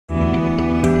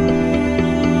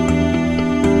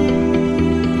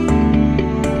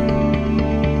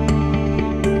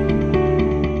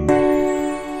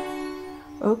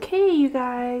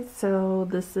so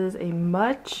this is a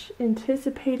much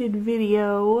anticipated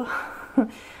video.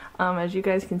 As you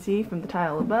guys can see from the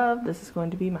title above, this is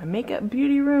going to be my makeup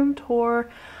beauty room tour.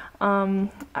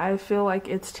 I feel like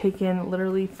it's taken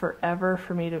literally forever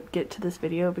for me to get to this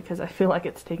video because I feel like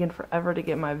it's taken forever to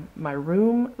get my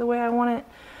room the way I want it.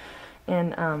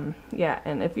 And yeah,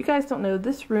 and if you guys don't know,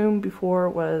 this room before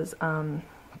was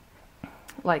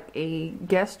like a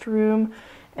guest room,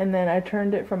 and then I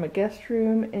turned it from a guest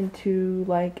room into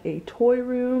like a toy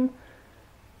room,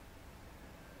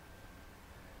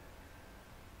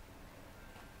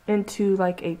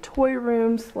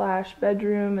 slash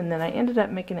bedroom, and then I ended up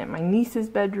making it my niece's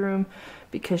bedroom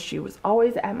because she was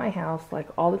always at my house like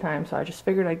all the time, so I just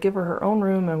figured I'd give her her own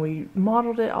room, and we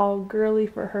modeled it all girly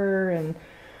for her and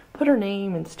put her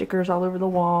name and stickers all over the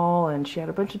wall, and she had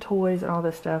a bunch of toys and all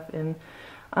this stuff. And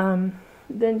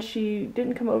then she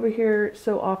didn't come over here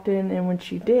so often, and when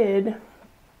she did,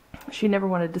 she never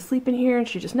wanted to sleep in here, and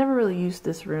she just never really used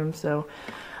this room, so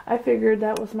I figured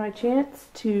that was my chance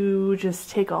to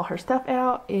just take all her stuff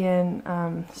out and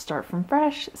start from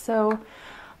fresh. So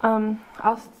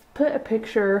I'll put a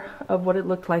picture of what it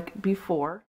looked like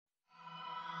before.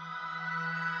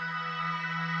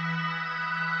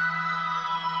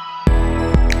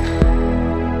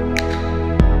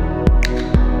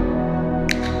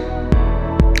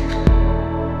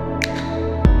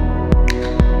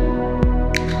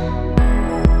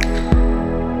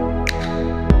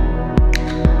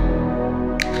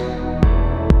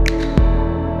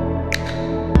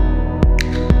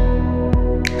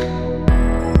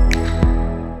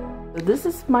 This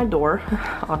is my door,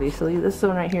 obviously. This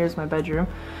one right here is my bedroom,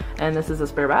 and this is a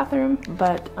spare bathroom.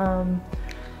 But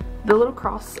the little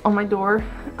cross on my door,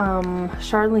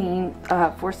 Charlene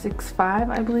 465,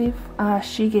 I believe,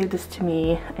 she gave this to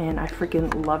me, and I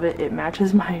freaking love it. It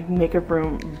matches my makeup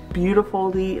room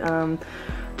beautifully,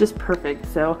 just perfect.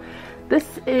 So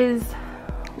this is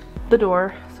the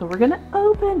door, so we're gonna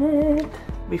open it.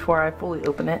 Before I fully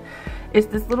open it, is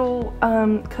this little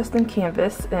custom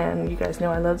canvas, and you guys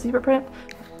know I love zebra print.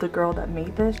 The girl that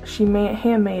made this, she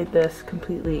handmade this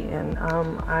completely, and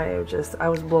I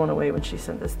was blown away when she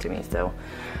sent this to me. So,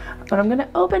 but I'm gonna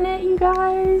open it, you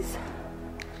guys,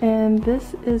 and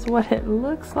this is what it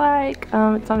looks like.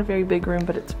 It's not a very big room,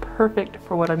 but it's perfect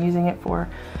for what I'm using it for.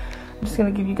 I'm just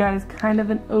gonna give you guys kind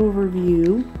of an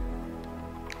overview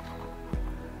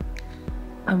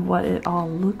of what it all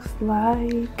looks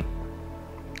like.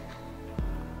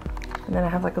 And then I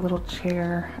have like a little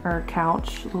chair or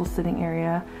couch, little sitting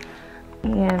area,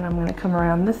 and I'm gonna come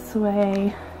around this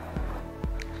way,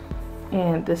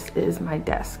 and this is my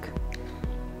desk.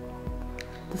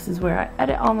 This is where I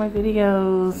edit all my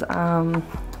videos,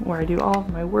 where I do all of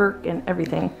my work and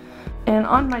everything. And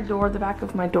on my door, the back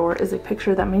of my door, is a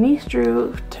picture that my niece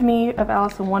drew to me of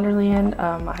Alice in Wonderland.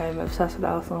 I am obsessed with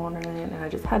Alice in Wonderland, and I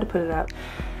just had to put it up.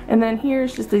 And then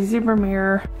here's just a zebra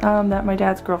mirror that my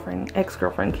dad's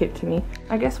ex-girlfriend gave to me.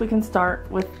 I guess we can start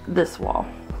with this wall.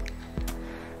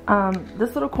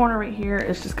 This little corner right here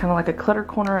is just kind of like a clutter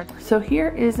corner. So here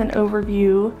is an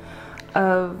overview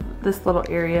of this little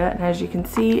area, and as you can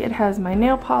see, it has my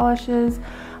nail polishes.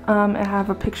 I have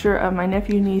a picture of my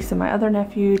nephew, niece, and my other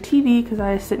nephew, TV, because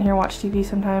I sit in here and watch TV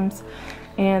sometimes.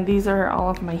 And these are all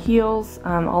of my heels.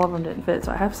 All of them didn't fit,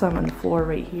 so I have some on the floor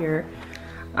right here.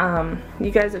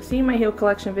 You guys have seen my heel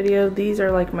collection video. These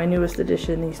are like my newest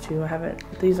addition. These two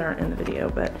these aren't in the video,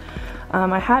 but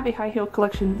I have a high heel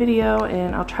collection video,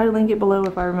 and I'll try to link it below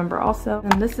if I remember also.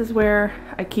 And this is where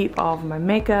I keep all of my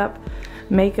makeup,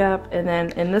 and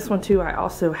then in this one too, I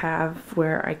also have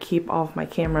where I keep all of my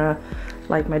camera,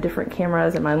 like my different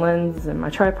cameras and my lens and my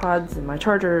tripods and my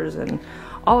chargers, and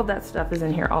all of that stuff is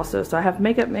in here also. So I have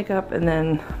makeup, and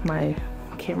then my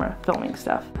camera filming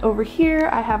stuff. Over here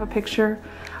I have a picture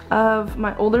of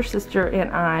my older sister and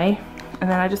I, and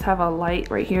then I just have a light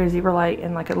right here, zebra light,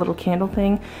 and like a little candle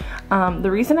thing.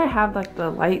 The reason I have like the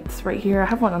lights right here, I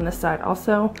have one on this side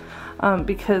also,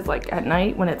 because like at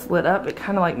night when it's lit up, it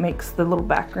kind of like makes the little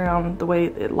background, the way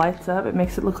it lights up, it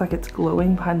makes it look like it's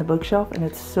glowing behind the bookshelf, and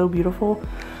it's so beautiful.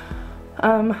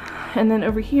 And then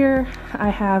over here I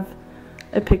have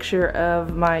a picture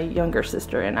of my younger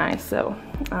sister and I. So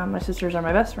my sisters are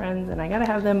my best friends, and I gotta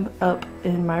have them up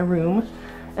in my room.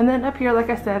 And then up here, like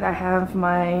I said, I have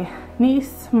my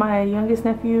niece, my youngest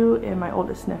nephew, and my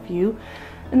oldest nephew.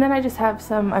 And then I just have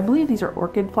some, I believe these are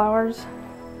orchid flowers.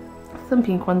 Some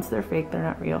pink ones, they're fake, they're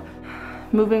not real.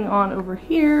 Moving on over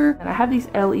here, and I have these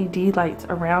LED lights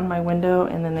around my window,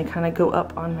 and then they kind of go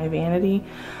up on my vanity.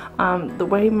 The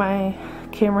way my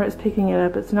camera is picking it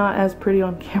up, it's not as pretty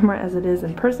on camera as it is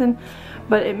in person,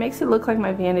 but it makes it look like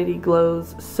my vanity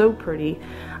glows so pretty.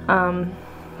 I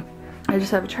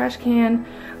just have a trash can.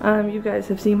 You guys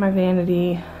have seen my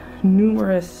vanity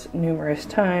numerous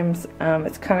times.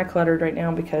 It's kind of cluttered right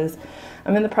now because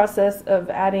I'm in the process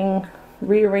of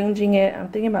rearranging it. I'm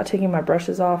thinking about taking my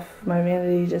brushes off my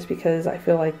vanity just because I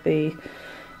feel like it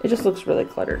just looks really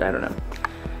cluttered. I don't know.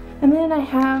 And then I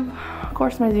have, of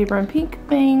course, my zebra and pink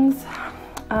things.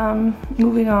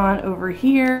 Moving on over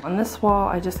here. On this wall,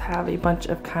 I just have a bunch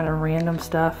of kind of random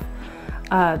stuff.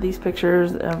 These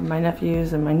pictures of my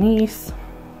nephews and my niece.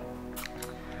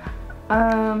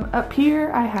 Up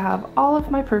here, I have all of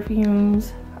my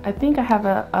perfumes. I think I have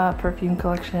a perfume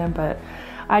collection, but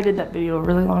I did that video a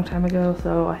really long time ago,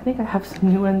 so I think I have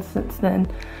some new ones since then.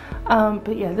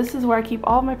 But yeah, this is where I keep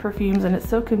all my perfumes, and it's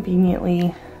so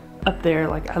conveniently up there.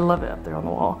 Like, I love it up there on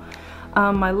the wall.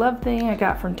 My love thing I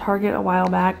got from Target a while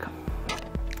back.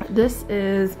 This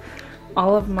is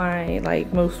all of my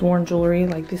like most worn jewelry.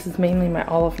 Like, this is mainly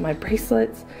all of my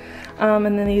bracelets. And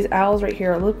then these owls right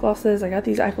here are lip glosses. I got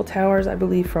these Eiffel Towers, I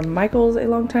believe, from Michael's a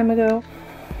long time ago.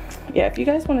 Yeah, if you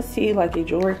guys want to see like a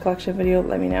jewelry collection video,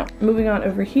 let me know. Moving on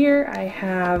over here, I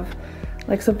have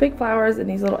like some fake flowers and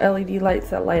these little LED lights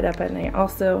that light up at night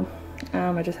also.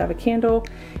 I just have a candle.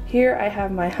 Here I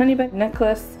have my honey bun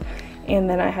necklace, and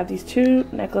then I have these two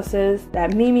necklaces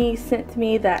that Mimi sent to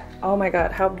me that, oh my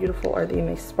god, how beautiful are they, and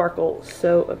they sparkle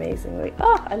so amazingly.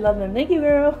 Oh, I love them. Thank you,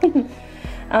 girl.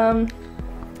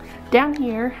 Down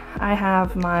here, I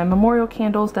have my memorial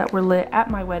candles that were lit at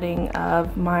my wedding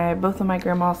of both of my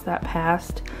grandmas that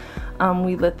passed.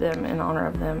 We lit them in honor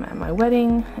of them at my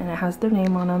wedding, and it has their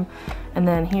name on them. And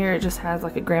then here it just has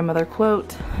like a grandmother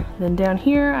quote. Then down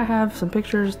here I have some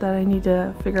pictures that I need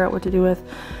to figure out what to do with.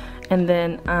 And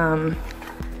then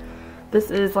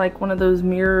this is like one of those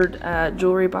mirrored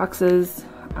jewelry boxes.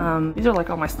 These are like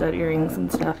all my stud earrings and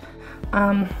stuff.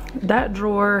 That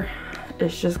drawer,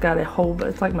 it's just got a whole,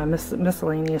 it's like my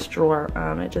miscellaneous drawer.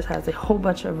 It just has a whole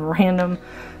bunch of random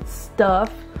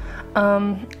stuff.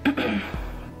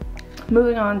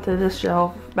 Moving on to this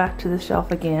shelf, back to this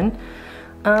shelf again.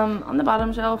 On the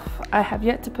bottom shelf, I have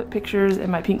yet to put pictures in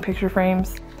my pink picture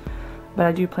frames, but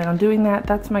I do plan on doing that.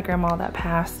 That's my grandma that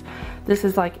passed. This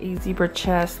is like a zebra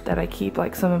chest that I keep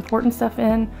like some important stuff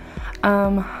in.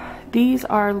 These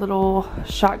are little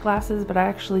shot glasses, but I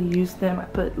actually use them. I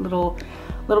put little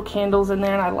candles in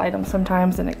there and I light them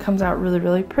sometimes, and it comes out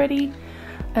really pretty.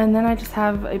 And then I just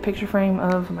have a picture frame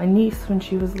of my niece when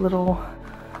she was little.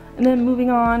 And then moving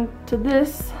on to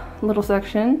this little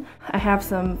section, I have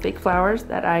some fake flowers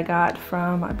that I got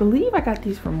from, I believe I got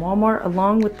these from Walmart,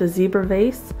 along with the zebra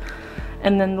vase.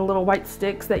 And then the little white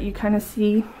sticks that you kind of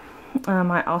see,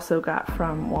 I also got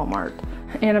from Walmart.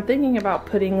 And I'm thinking about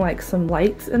putting like some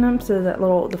lights in them so that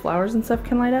the flowers and stuff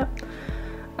can light up.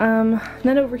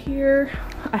 Then over here,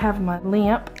 I have my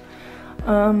lamp.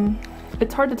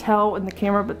 It's hard to tell in the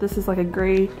camera, but this is like a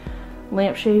gray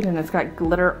lampshade, and it's got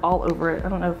glitter all over it. I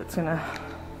don't know if it's gonna,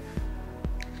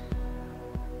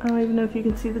 I don't even know if you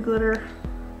can see the glitter.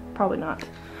 Probably not.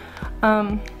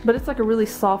 But it's like a really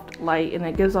soft light, and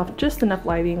it gives off just enough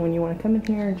lighting when you want to come in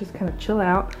here and just kind of chill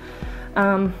out.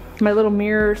 My little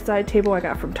mirror side table I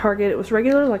got from Target. It was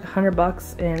regular like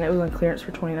 $100, and it was on clearance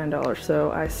for $29,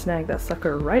 so I snagged that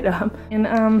sucker right up. And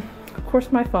of course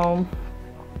my phone.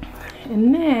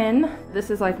 And then this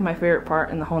is like my favorite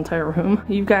part in the whole entire room.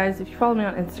 You guys, if you follow me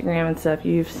on Instagram and stuff,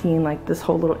 you've seen like this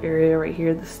whole little area right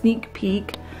here, the sneak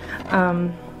peek.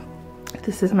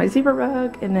 This is my zebra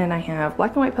rug, and then I have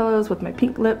black and white pillows with my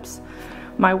pink lips.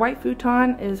 My white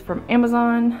futon is from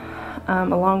Amazon,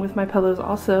 along with my pillows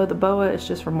also. The boa is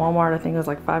just from Walmart. I think it was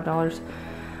like $5.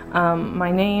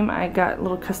 My name, I got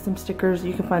little custom stickers.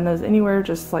 You can find those anywhere.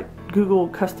 Just like Google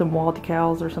custom wall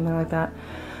decals or something like that.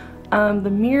 The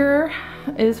mirror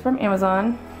is from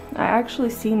Amazon. I actually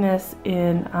seen this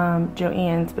in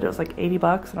Joann's, but it was like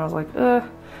 $80, and I was like,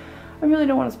 I really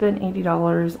don't want to spend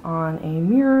 $80 on a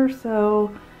mirror,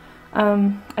 so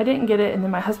I didn't get it. And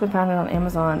then my husband found it on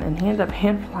Amazon, and he ended up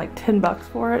paying like $10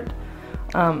 for it.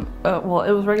 Well,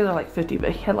 it was regular like $50,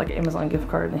 but he had like an Amazon gift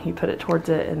card, and he put it towards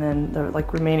it, and then the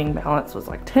like remaining balance was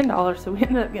like $10. So we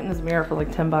ended up getting this mirror for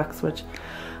like $10, which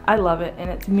I love it, and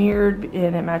it's mirrored,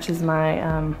 and it matches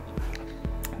my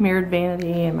mirrored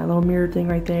vanity and my little mirrored thing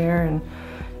right there. And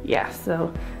yeah,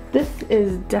 so this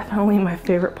is definitely my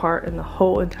favorite part in the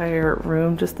whole entire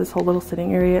room. Just this whole little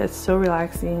sitting area is so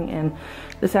relaxing, and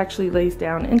this actually lays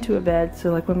down into a bed,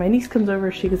 so like when my niece comes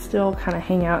over, she could still kind of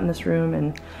hang out in this room,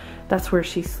 and that's where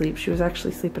she sleeps. She was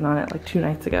actually sleeping on it like 2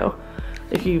 nights ago.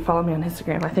 If you follow me on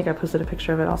Instagram, I think I posted a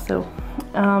picture of it also.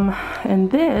 And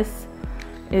this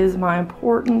is my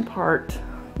important part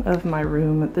of my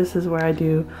room. This is where I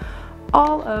do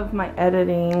all of my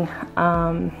editing,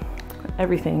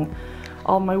 everything,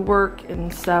 all my work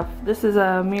and stuff. This is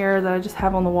a mirror that I just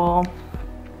have on the wall.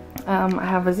 I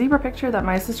have a zebra picture that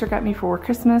my sister got me for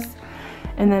Christmas,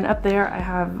 and then up there I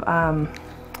have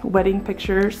wedding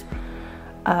pictures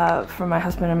from my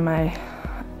husband and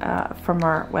my from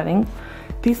our wedding.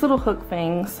 These little hook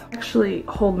things actually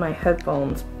hold my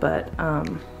headphones, but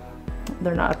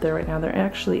they're not up there right now. They're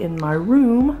actually in my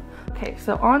room. Okay,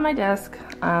 so on my desk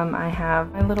I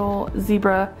have my little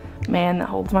zebra man that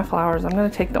holds my flowers. I'm going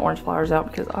to take the orange flowers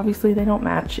out because obviously they don't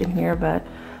match in here, but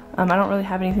I don't really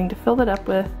have anything to fill it up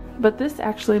with. But this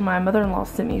actually, my mother-in-law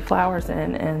sent me flowers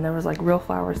in, and there was like real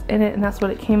flowers in it, and that's what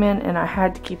it came in, and I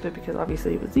had to keep it because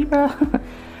obviously it was zebra.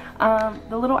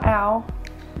 The little owl,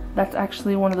 that's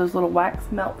actually one of those little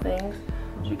wax melt things.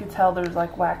 As you can tell, there's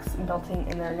like wax melting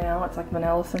in there now. It's like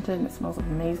vanilla scented and it smells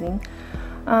amazing.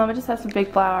 I just have some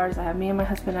fake flowers. I have me and my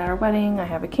husband at our wedding. I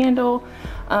have a candle.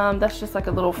 That's just like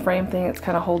a little frame thing. It's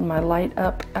kind of holding my light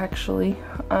up actually.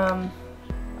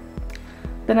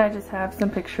 Then I just have some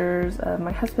pictures of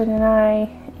my husband and I,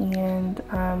 and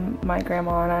my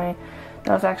grandma and I.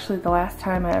 That was actually the last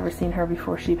time I ever seen her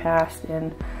before she passed,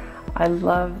 and I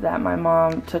love that my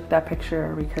mom took that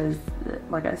picture because,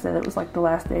 like I said, it was like the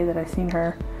last day that I seen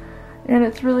her, and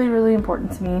it's really, really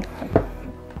important to me.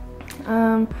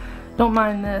 Don't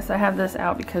mind this. I have this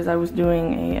out because I was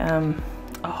doing a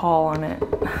haul on it.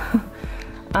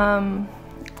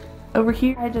 Over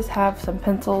here I just have some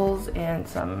pencils and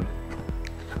some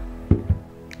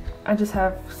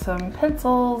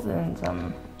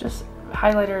just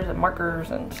highlighters and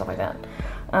markers and stuff like that.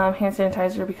 Hand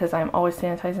sanitizer because I'm always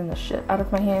sanitizing the shit out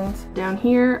of my hands. Down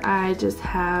here I just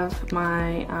have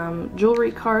my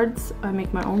jewelry cards. I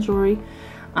make my own jewelry.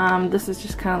 This is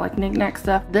just kind of like knick-knack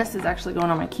stuff. This is actually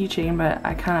going on my keychain, but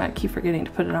I kind of keep forgetting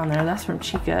to put it on there. That's from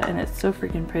Chica, and it's so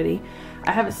freaking pretty.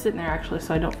 I have it sitting there actually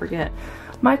so I don't forget.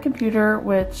 My computer,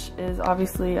 which is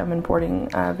obviously I'm importing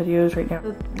videos right now.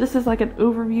 This is like an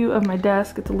overview of my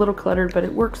desk. It's a little cluttered, but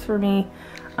it works for me.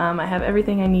 I have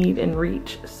everything I need in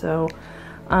reach. So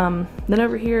then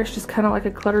over here it's just kind of like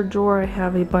a cluttered drawer. I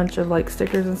have a bunch of like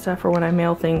stickers and stuff for when I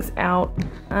mail things out.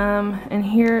 And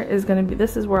here is going to be,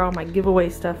 this is where all my giveaway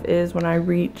stuff is when I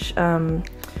reach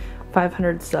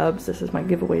 500 subs. This is my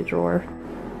giveaway drawer.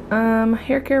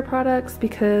 Hair care products,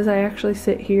 because I actually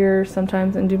sit here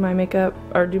sometimes and do my makeup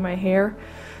or do my hair,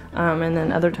 and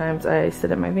then other times I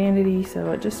sit at my vanity,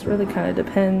 so it just really kind of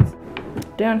depends.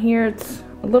 Down here it's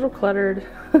a little cluttered.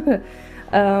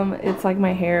 It's like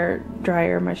my hair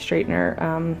dryer, my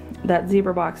straightener. That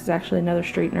zebra box is actually another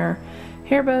straightener,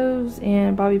 hair bows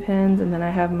and bobby pins, and then I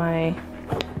have my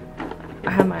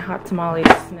hot tamale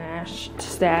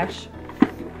stash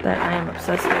that I am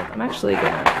obsessed with. I'm actually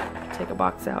gonna take a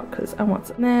box out because I want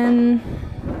some. And then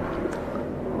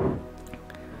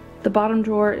the bottom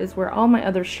drawer is where all my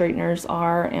other straighteners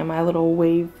are and my little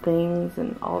wave things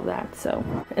and all of that. So,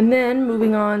 and then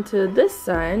moving on to this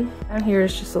side, down here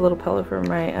is just a little pillow for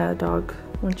my dog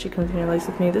when she comes in and lays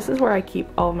with me. This is where I keep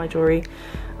all of my jewelry.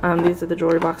 These are the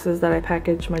jewelry boxes that I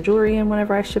package my jewelry in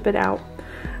whenever I ship it out.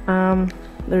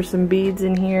 There's some beads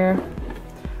in here,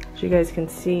 as you guys can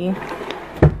see.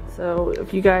 So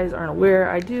if you guys aren't aware,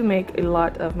 I do make a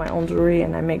lot of my own jewelry,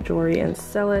 and I make jewelry and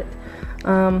sell it.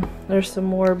 There's some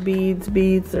more beads,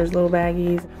 there's little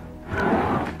baggies.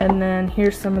 And then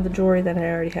here's some of the jewelry that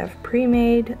I already have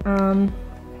pre-made.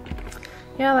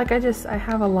 Yeah, like I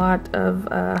have a lot of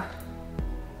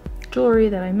jewelry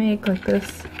that I make like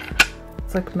this.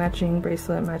 It's like matching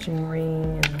bracelet, matching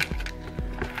ring, and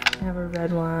I have a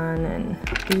red one, and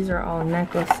these are all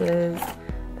necklaces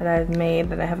that I've made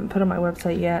that I haven't put on my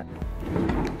website yet.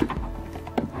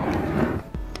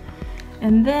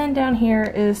 And then down here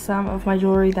is some of my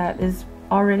jewelry that is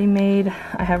already made.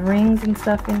 I have rings and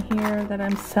stuff in here that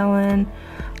I'm selling.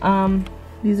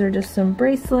 These are just some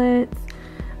bracelets.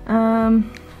 I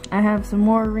have some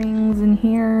more rings in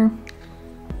here.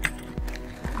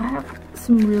 I have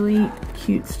some really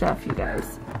cute stuff, you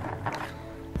guys.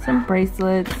 Some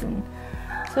bracelets. And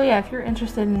so yeah, if you're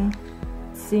interested in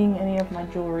seeing any of my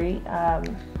jewelry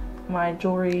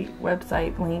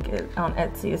website link on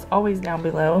Etsy is always down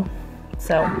below.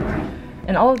 So,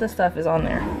 and all of this stuff is on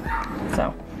there.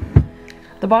 So,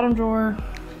 the bottom drawer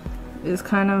is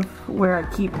kind of where I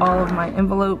keep all of my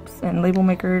envelopes and label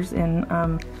makers, and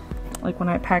like when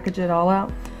I package it all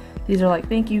out. These are like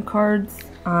thank you cards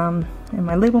and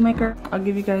my label maker. I'll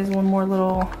give you guys one more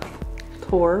little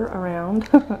tour around.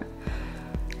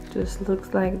 Just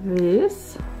looks like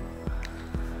this.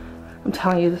 I'm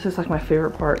telling you, this is like my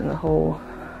favorite part in the whole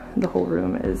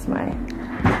room is my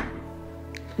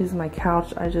is my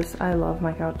couch. I love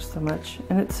my couch so much,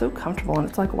 and it's so comfortable, and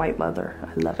it's like white leather.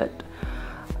 I love it.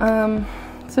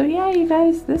 So yeah, you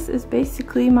guys, this is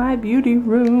basically my beauty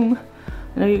room.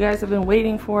 I know you guys have been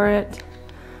waiting for it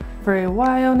for a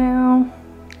while now,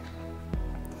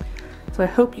 so I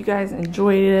hope you guys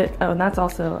enjoyed it. Oh, and that's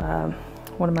also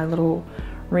one of my little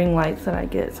ring lights that I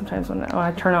get sometimes when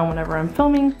I turn on whenever I'm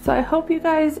filming. So I hope you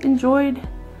guys enjoyed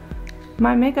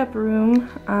my makeup room.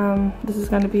 This is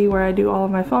going to be where I do all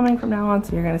of my filming from now on,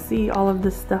 so you're going to see all of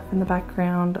this stuff in the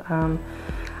background.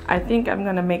 I think I'm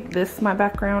going to make this my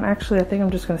background. Actually, I think I'm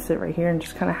just going to sit right here and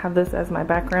just kind of have this as my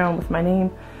background with my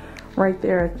name right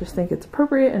there. I just think it's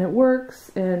appropriate and it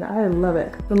works, and I love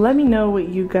it. So let me know what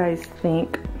you guys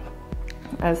think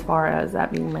as far as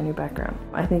that being my new background.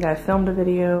 I think I filmed a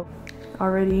video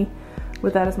already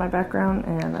with that as my background,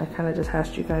 and I kind of just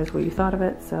asked you guys what you thought of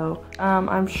it. So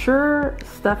I'm sure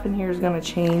stuff in here is going to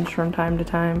change from time to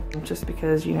time, just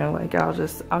because, you know, like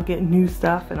I'll get new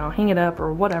stuff and I'll hang it up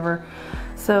or whatever.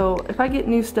 So if I get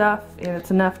new stuff and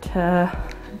it's enough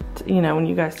to you know, when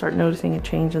you guys start noticing a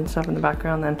change and stuff in the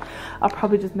background, then I'll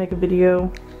probably just make a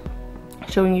video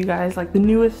showing you guys like the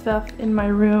newest stuff in my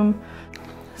room.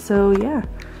 So yeah,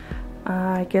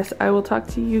 I guess I will talk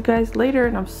to you guys later,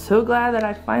 and I'm so glad that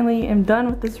I finally am done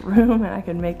with this room and I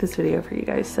can make this video for you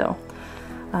guys. So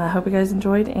I hope you guys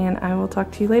enjoyed, and I will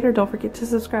talk to you later. Don't forget to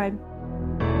subscribe.